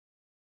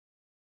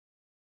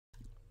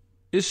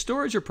Is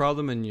storage a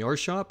problem in your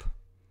shop?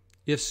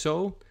 If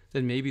so,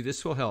 then maybe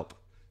this will help.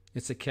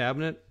 It's a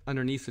cabinet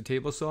underneath the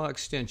table saw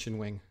extension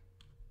wing.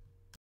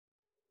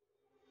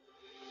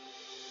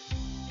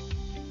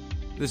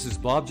 This is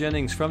Bob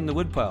Jennings from the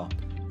Woodpile.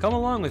 Come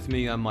along with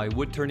me on my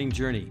wood turning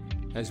journey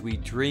as we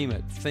dream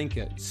it, think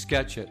it,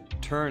 sketch it,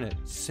 turn it,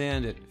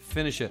 sand it,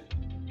 finish it,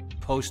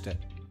 post it.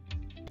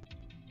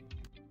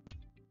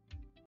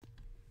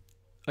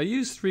 I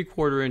used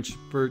 3/4 inch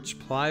birch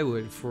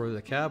plywood for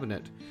the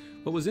cabinet.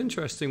 What was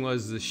interesting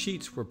was the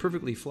sheets were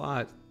perfectly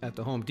flat at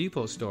the Home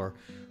Depot store,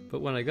 but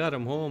when I got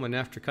them home and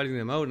after cutting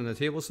them out in the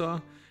table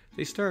saw,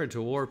 they started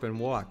to warp and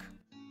walk.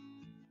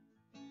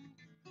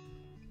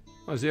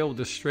 I was able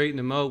to straighten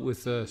them out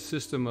with a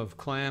system of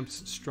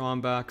clamps,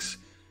 Strombacks,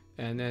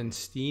 and then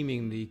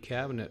steaming the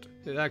cabinet.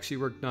 It actually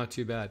worked not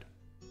too bad.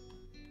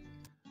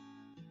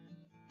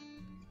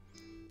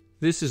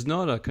 This is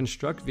not a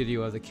construct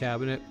video of the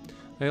cabinet.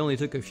 I only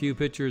took a few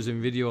pictures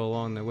and video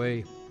along the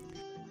way.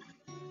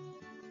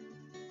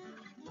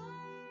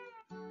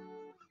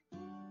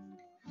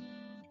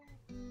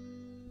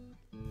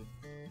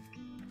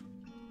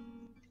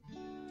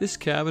 This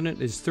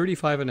cabinet is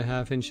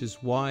 35.5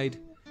 inches wide,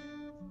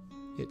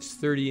 it's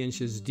 30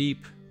 inches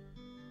deep,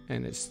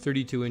 and it's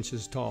 32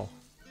 inches tall.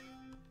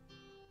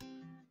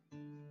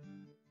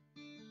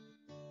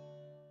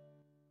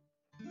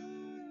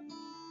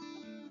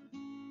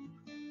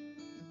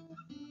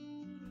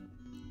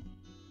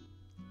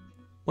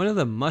 One of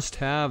the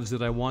must-haves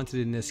that I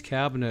wanted in this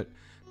cabinet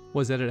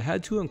was that it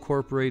had to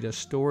incorporate a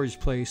storage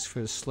place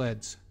for the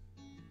sleds.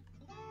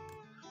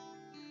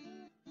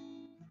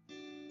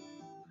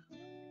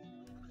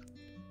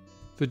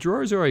 The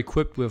drawers are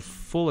equipped with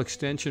full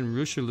extension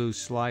Richelieu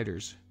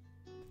sliders.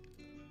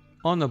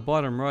 On the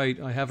bottom right,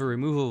 I have a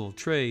removable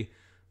tray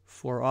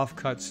for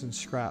offcuts and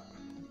scrap.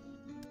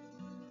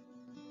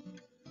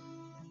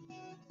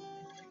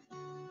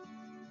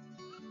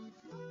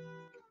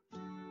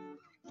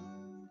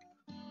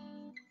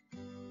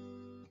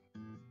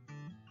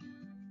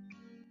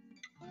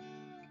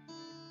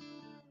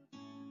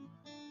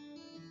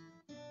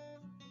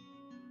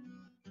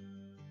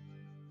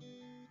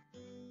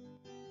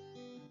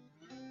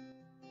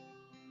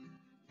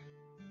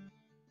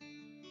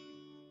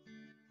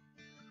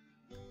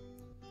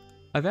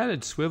 I've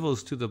added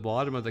swivels to the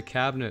bottom of the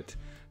cabinet.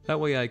 That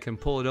way I can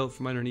pull it out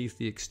from underneath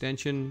the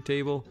extension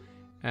table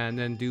and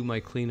then do my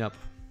cleanup.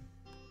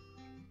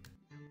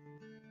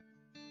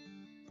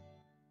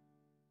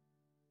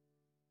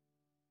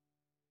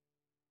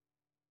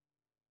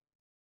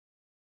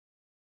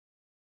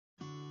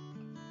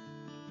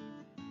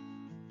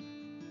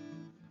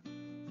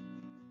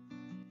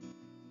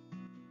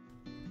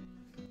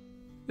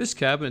 This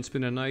cabinet's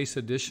been a nice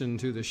addition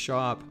to the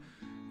shop.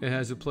 It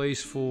has a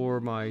place for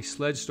my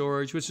sled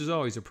storage, which is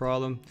always a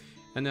problem,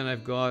 and then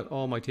I've got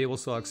all my table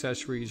saw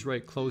accessories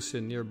right close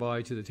and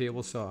nearby to the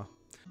table saw.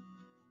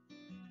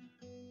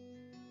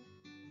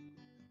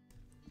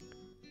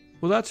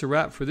 Well, that's a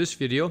wrap for this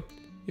video.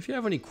 If you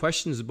have any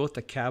questions about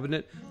the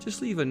cabinet,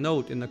 just leave a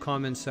note in the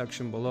comments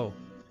section below.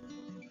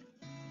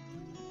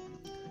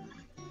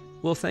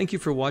 Well, thank you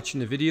for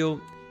watching the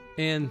video,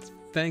 and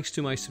thanks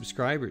to my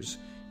subscribers.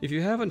 If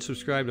you haven't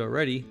subscribed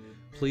already,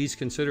 please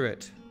consider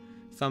it.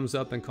 Thumbs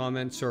up and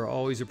comments are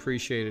always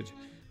appreciated.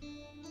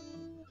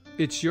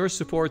 It's your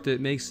support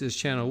that makes this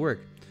channel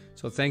work.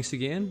 So thanks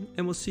again,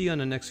 and we'll see you on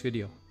the next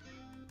video.